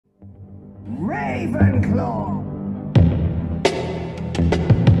Ravenclaw!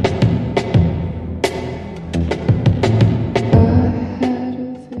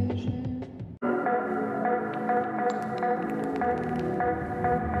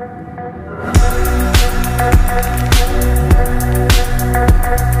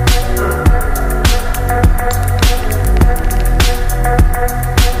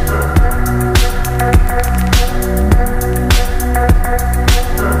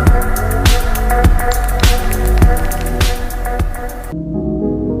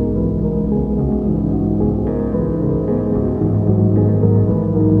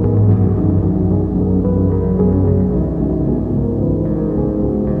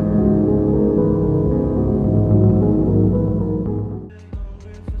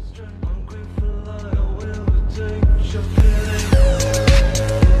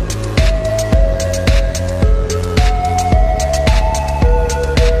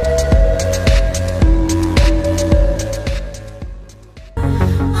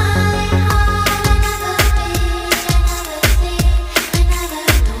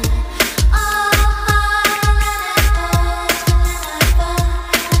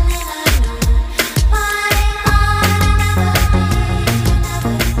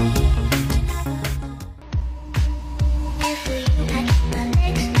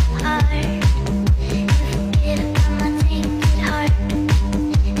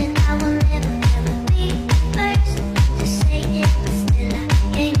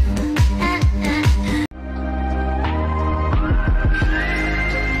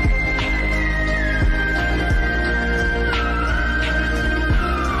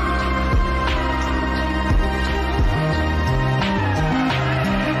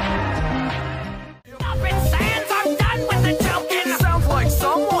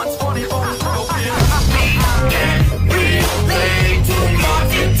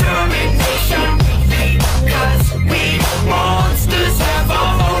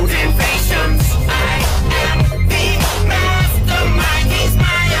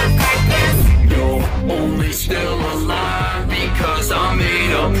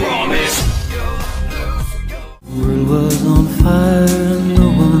 Was on fire and no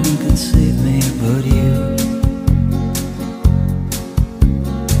one could save me but you.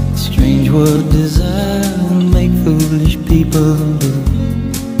 Strange what desire will make foolish people do.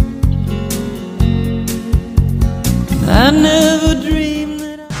 I never dreamed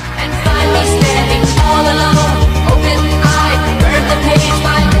that And find me standing all alone, open-eyed, burn the page,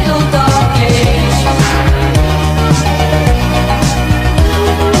 my little dark age.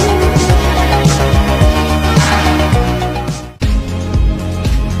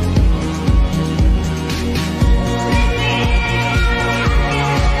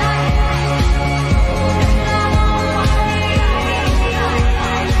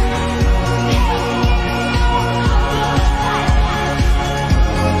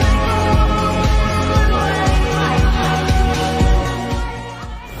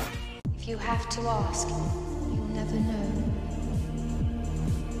 You have to ask, you'll never know.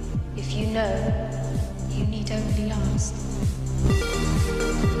 If you know, you need only ask.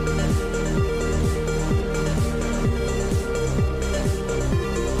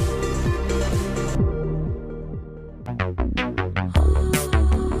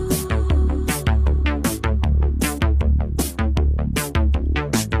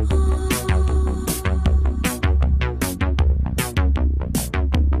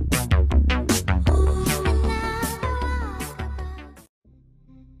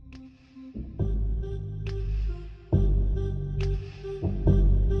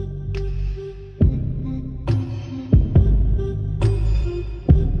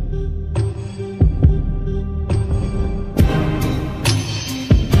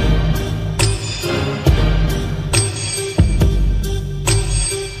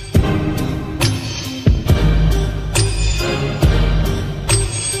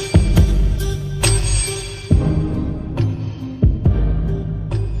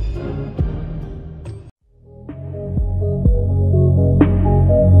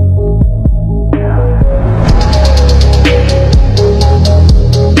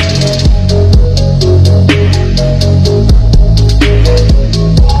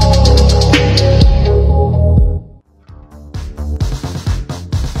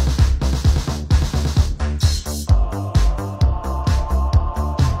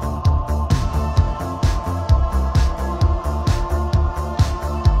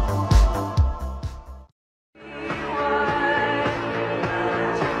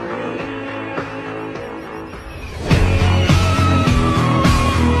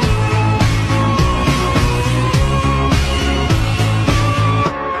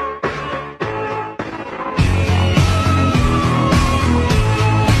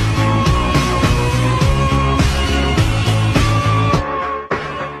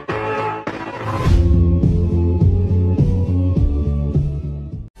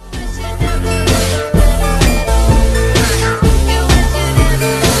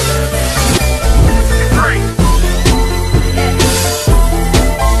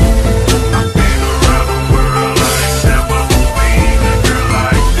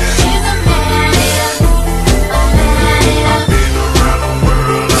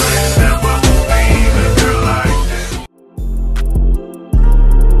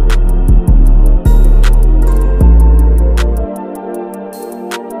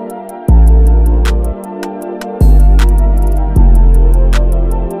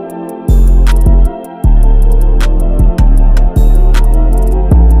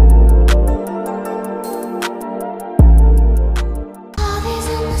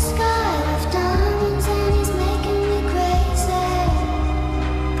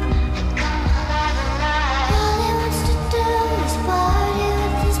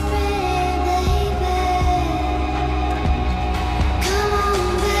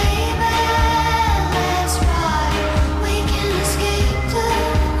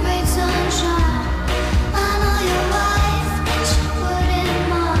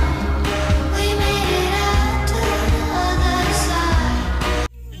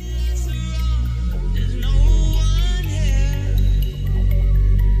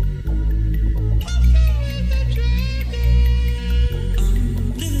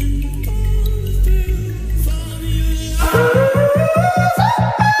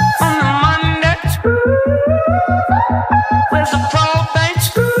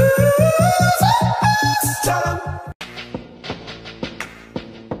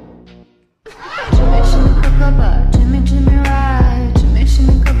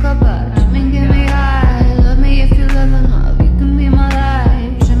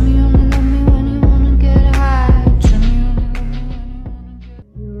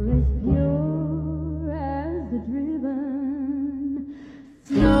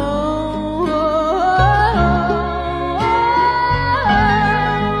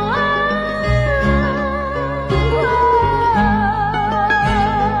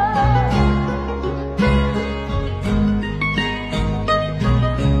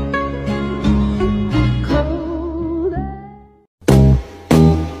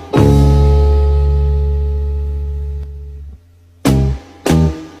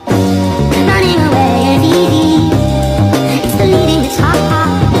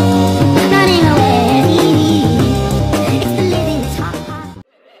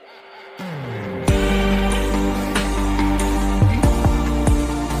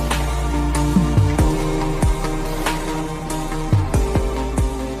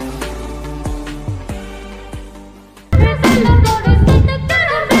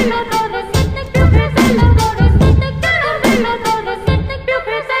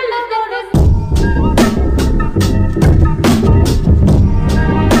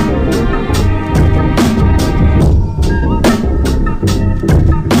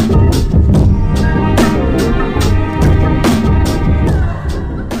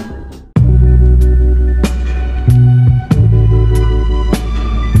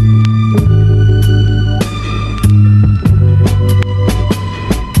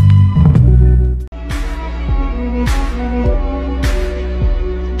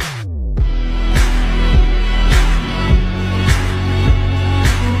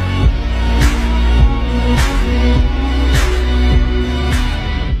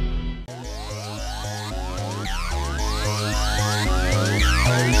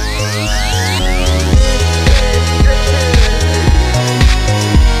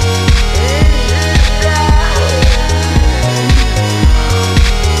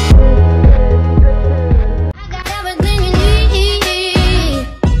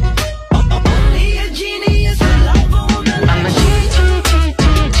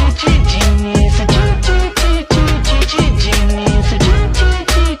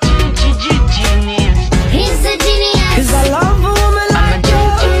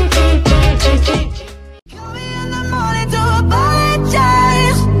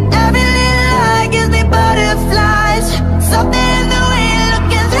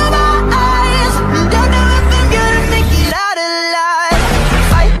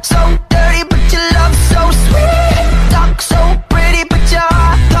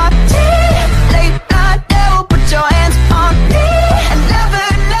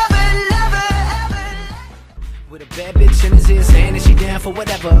 for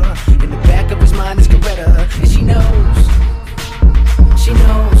whatever. In the back of his mind is Coretta, and she knows,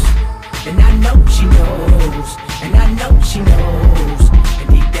 and I know she knows, and I know she knows, and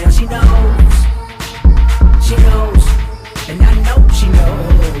deep down she knows, and I know she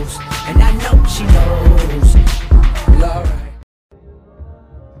knows, and I know she knows. Well, alright.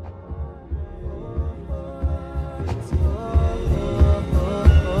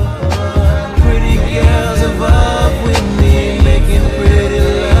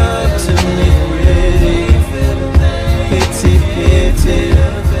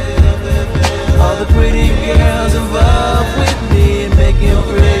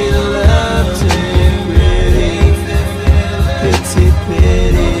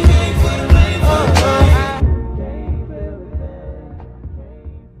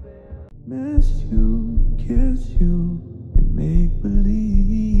 Miss you, kiss you, and make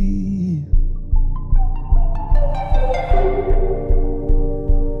believe.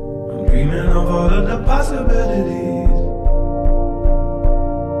 I'm dreaming of all of the possibilities.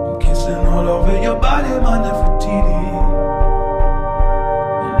 I'm kissing all over your body, my Nefertiti.